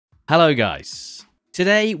Hello guys.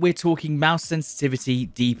 Today we're talking mouse sensitivity,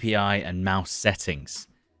 DPI and mouse settings.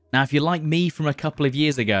 Now if you're like me from a couple of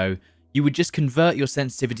years ago, you would just convert your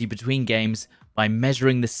sensitivity between games by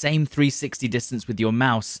measuring the same 360 distance with your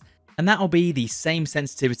mouse, and that'll be the same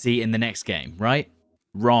sensitivity in the next game, right?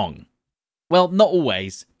 Wrong. Well, not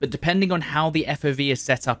always, but depending on how the FOV is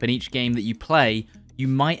set up in each game that you play, you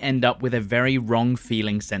might end up with a very wrong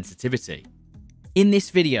feeling sensitivity. In this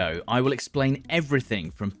video, I will explain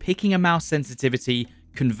everything from picking a mouse sensitivity,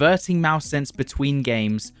 converting mouse sense between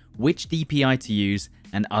games, which DPI to use,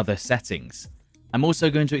 and other settings. I'm also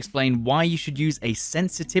going to explain why you should use a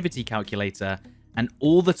sensitivity calculator, and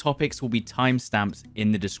all the topics will be timestamped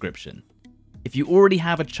in the description. If you already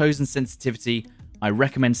have a chosen sensitivity, I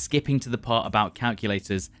recommend skipping to the part about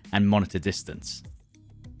calculators and monitor distance.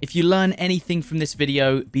 If you learn anything from this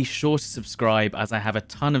video, be sure to subscribe as I have a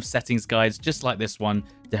ton of settings guides just like this one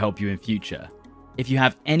to help you in future. If you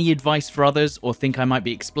have any advice for others or think I might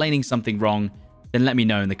be explaining something wrong, then let me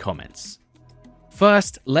know in the comments.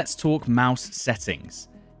 First, let's talk mouse settings.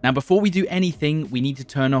 Now before we do anything, we need to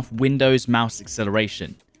turn off Windows mouse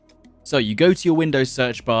acceleration. So you go to your Windows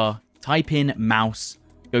search bar, type in mouse,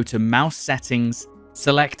 go to mouse settings,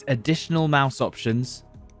 select additional mouse options,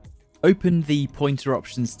 open the pointer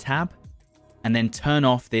options tab, and then turn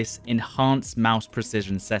off this enhance mouse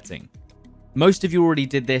precision setting. Most of you already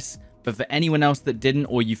did this, but for anyone else that didn't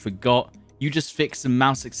or you forgot, you just fixed some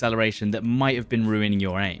mouse acceleration that might have been ruining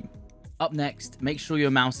your aim. Up next, make sure your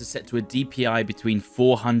mouse is set to a DPI between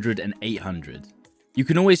 400 and 800. You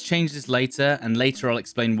can always change this later, and later I'll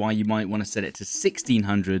explain why you might want to set it to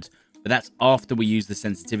 1600, but that's after we use the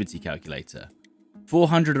sensitivity calculator.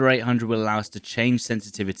 400 or 800 will allow us to change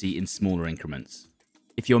sensitivity in smaller increments.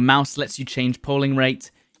 If your mouse lets you change polling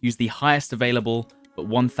rate, use the highest available, but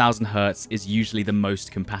 1000 Hz is usually the most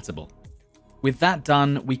compatible. With that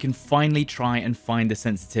done, we can finally try and find the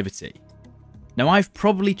sensitivity. Now I've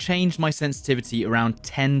probably changed my sensitivity around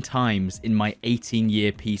 10 times in my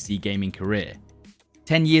 18-year PC gaming career.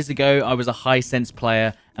 10 years ago, I was a high sense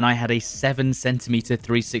player and I had a 7cm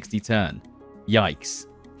 360 turn. Yikes.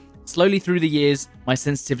 Slowly through the years, my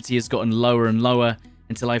sensitivity has gotten lower and lower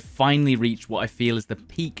until I've finally reached what I feel is the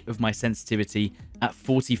peak of my sensitivity at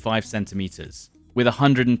 45 centimeters with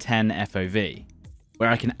 110 FOV, where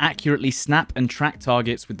I can accurately snap and track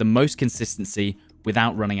targets with the most consistency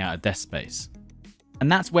without running out of desk space. And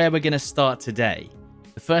that's where we're going to start today.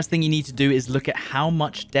 The first thing you need to do is look at how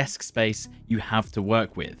much desk space you have to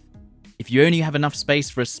work with. If you only have enough space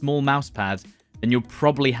for a small mouse pad, then you'll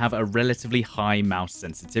probably have a relatively high mouse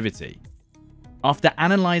sensitivity. After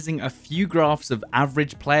analyzing a few graphs of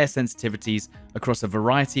average player sensitivities across a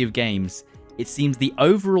variety of games, it seems the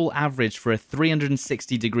overall average for a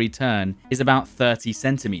 360-degree turn is about 30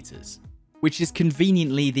 centimeters, which is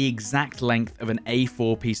conveniently the exact length of an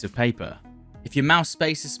A4 piece of paper. If your mouse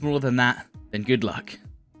space is smaller than that, then good luck.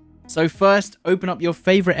 So first, open up your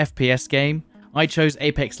favorite FPS game. I chose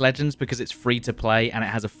Apex Legends because it's free to play and it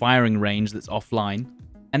has a firing range that's offline.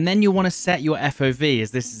 And then you'll want to set your FOV, as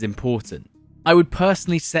this is important. I would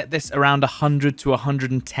personally set this around 100 to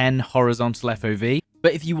 110 horizontal FOV,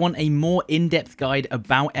 but if you want a more in-depth guide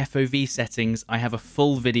about FOV settings, I have a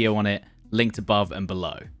full video on it, linked above and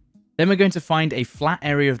below. Then we're going to find a flat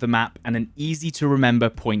area of the map and an easy to remember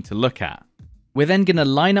point to look at. We're then going to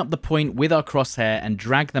line up the point with our crosshair and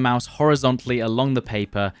drag the mouse horizontally along the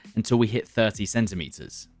paper until we hit 30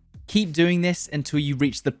 centimeters. Keep doing this until you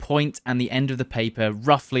reach the point and the end of the paper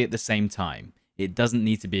roughly at the same time. It doesn't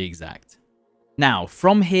need to be exact. Now,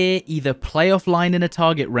 from here, either play offline in a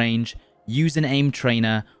target range, use an aim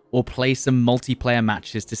trainer, or play some multiplayer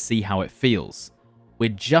matches to see how it feels. We're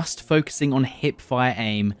just focusing on hip-fire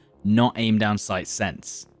aim, not aim down sight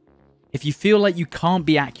sense. If you feel like you can't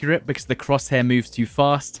be accurate because the crosshair moves too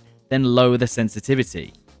fast, then lower the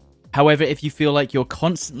sensitivity. However, if you feel like you're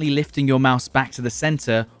constantly lifting your mouse back to the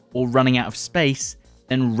center or running out of space,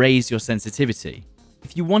 then raise your sensitivity.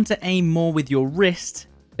 If you want to aim more with your wrist,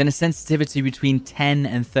 then a sensitivity between 10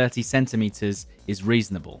 and 30 centimeters is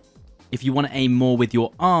reasonable. If you want to aim more with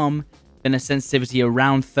your arm, then a sensitivity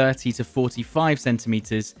around 30 to 45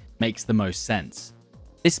 centimeters makes the most sense.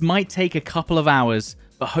 This might take a couple of hours,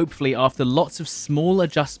 but hopefully after lots of small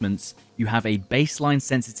adjustments, you have a baseline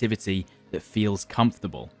sensitivity that feels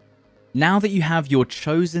comfortable. Now that you have your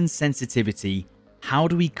chosen sensitivity, how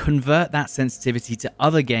do we convert that sensitivity to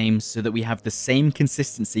other games so that we have the same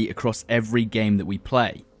consistency across every game that we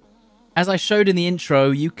play? As I showed in the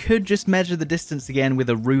intro, you could just measure the distance again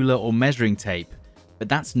with a ruler or measuring tape, but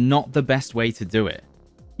that's not the best way to do it.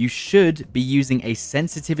 You should be using a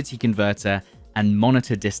sensitivity converter and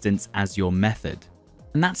monitor distance as your method.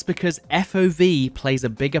 And that's because FOV plays a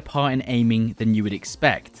bigger part in aiming than you would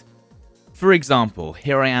expect. For example,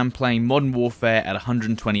 here I am playing Modern Warfare at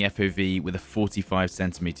 120 FOV with a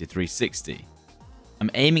 45cm 360.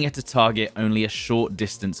 I'm aiming at a target only a short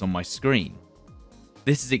distance on my screen.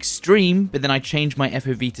 This is extreme, but then I change my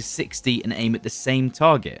FOV to 60 and aim at the same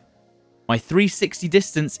target. My 360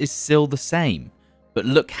 distance is still the same, but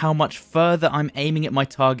look how much further I'm aiming at my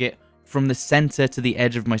target from the center to the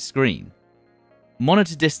edge of my screen.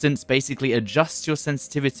 Monitor distance basically adjusts your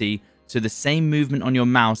sensitivity so the same movement on your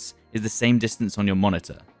mouse is the same distance on your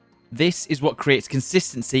monitor. This is what creates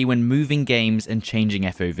consistency when moving games and changing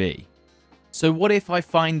FOV. So what if I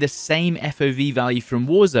find the same FOV value from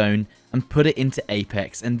Warzone and put it into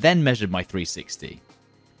Apex and then measured my 360?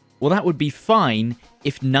 Well, that would be fine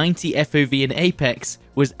if 90 FOV in Apex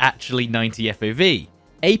was actually 90 FOV.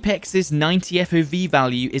 Apex's 90 FOV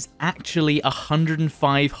value is actually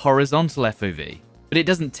 105 horizontal FOV. But it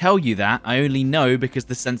doesn't tell you that, I only know because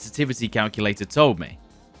the sensitivity calculator told me.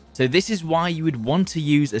 So this is why you would want to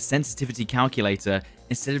use a sensitivity calculator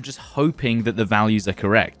instead of just hoping that the values are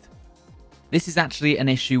correct. This is actually an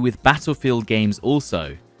issue with Battlefield games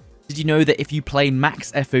also. Did you know that if you play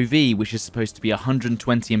max FOV, which is supposed to be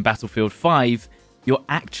 120 in Battlefield 5, you're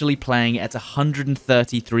actually playing at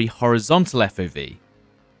 133 horizontal FOV?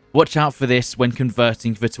 Watch out for this when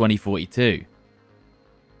converting for 2042.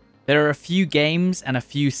 There are a few games and a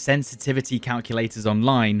few sensitivity calculators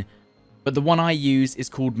online, but the one I use is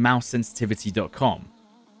called mousesensitivity.com.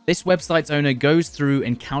 This website's owner goes through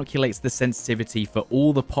and calculates the sensitivity for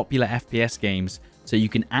all the popular FPS games so you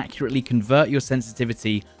can accurately convert your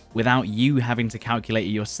sensitivity without you having to calculate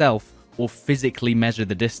it yourself or physically measure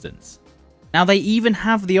the distance. Now they even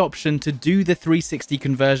have the option to do the 360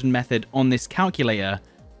 conversion method on this calculator,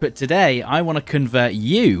 but today I want to convert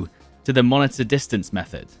you to the monitor distance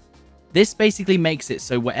method. This basically makes it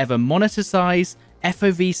so whatever monitor size,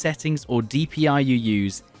 FOV settings or DPI you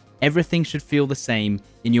use, everything should feel the same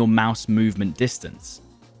in your mouse movement distance.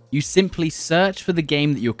 You simply search for the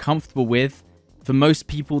game that you're comfortable with. For most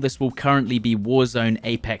people this will currently be Warzone,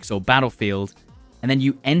 Apex or Battlefield, and then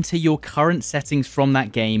you enter your current settings from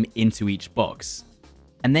that game into each box.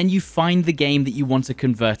 And then you find the game that you want to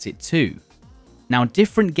convert it to. Now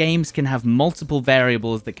different games can have multiple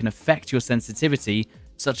variables that can affect your sensitivity,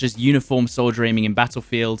 such as uniform soldier aiming in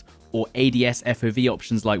Battlefield or ADS FOV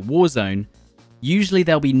options like Warzone. Usually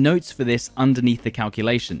there'll be notes for this underneath the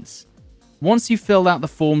calculations. Once you've filled out the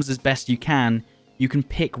forms as best you can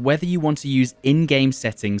pick whether you want to use in-game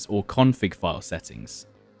settings or config file settings.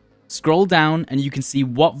 Scroll down and you can see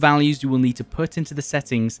what values you will need to put into the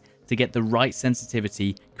settings to get the right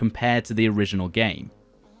sensitivity compared to the original game.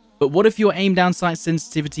 But what if your aim down sight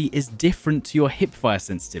sensitivity is different to your hipfire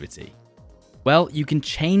sensitivity? Well, you can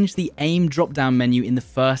change the aim drop-down menu in the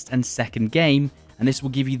first and second game, and this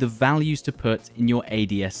will give you the values to put in your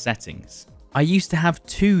ADS settings. I used to have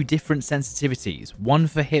two different sensitivities, one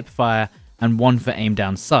for hipfire and one for aim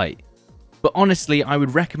down sight. But honestly, I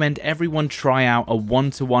would recommend everyone try out a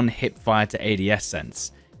 1-to-1 hipfire to ADS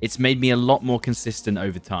sense. It's made me a lot more consistent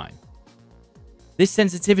over time. This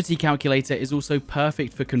sensitivity calculator is also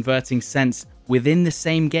perfect for converting sense within the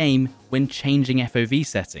same game when changing FOV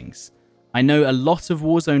settings. I know a lot of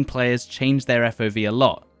Warzone players change their FOV a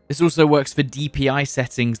lot. This also works for DPI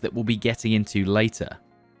settings that we'll be getting into later.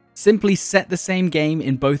 Simply set the same game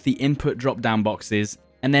in both the input drop-down boxes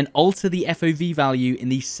and then alter the FOV value in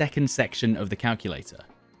the second section of the calculator.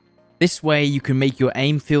 This way you can make your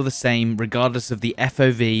aim feel the same regardless of the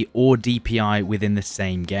FOV or DPI within the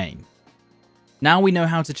same game. Now we know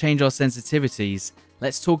how to change our sensitivities,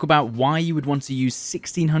 let's talk about why you would want to use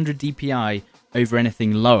 1600 DPI over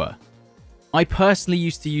anything lower. I personally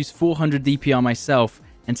used to use 400 DPI myself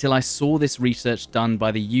until I saw this research done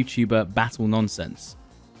by the YouTuber Battle Nonsense.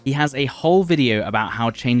 He has a whole video about how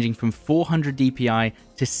changing from 400 DPI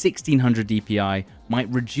to 1600 DPI might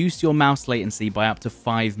reduce your mouse latency by up to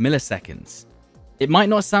 5 milliseconds. It might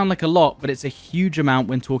not sound like a lot, but it's a huge amount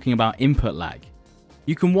when talking about input lag.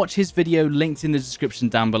 You can watch his video linked in the description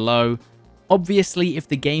down below. Obviously, if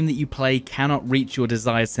the game that you play cannot reach your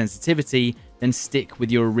desired sensitivity, then stick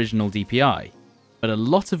with your original DPI. But a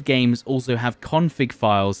lot of games also have config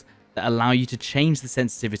files that allow you to change the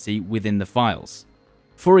sensitivity within the files.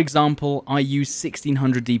 For example, I use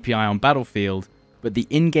 1600 DPI on Battlefield, but the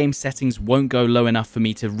in-game settings won't go low enough for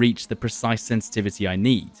me to reach the precise sensitivity I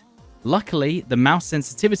need. Luckily, the mouse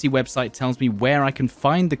sensitivity website tells me where I can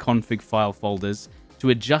find the config file folders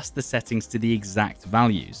to adjust the settings to the exact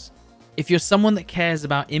values. If you're someone that cares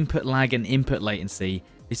about input lag and input latency,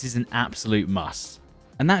 this is an absolute must.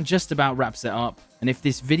 And that just about wraps it up. And if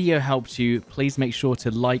this video helped you, please make sure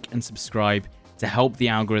to like and subscribe to help the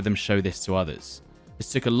algorithm show this to others.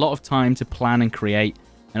 This took a lot of time to plan and create,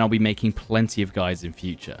 and I'll be making plenty of guides in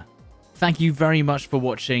future. Thank you very much for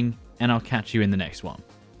watching, and I'll catch you in the next one.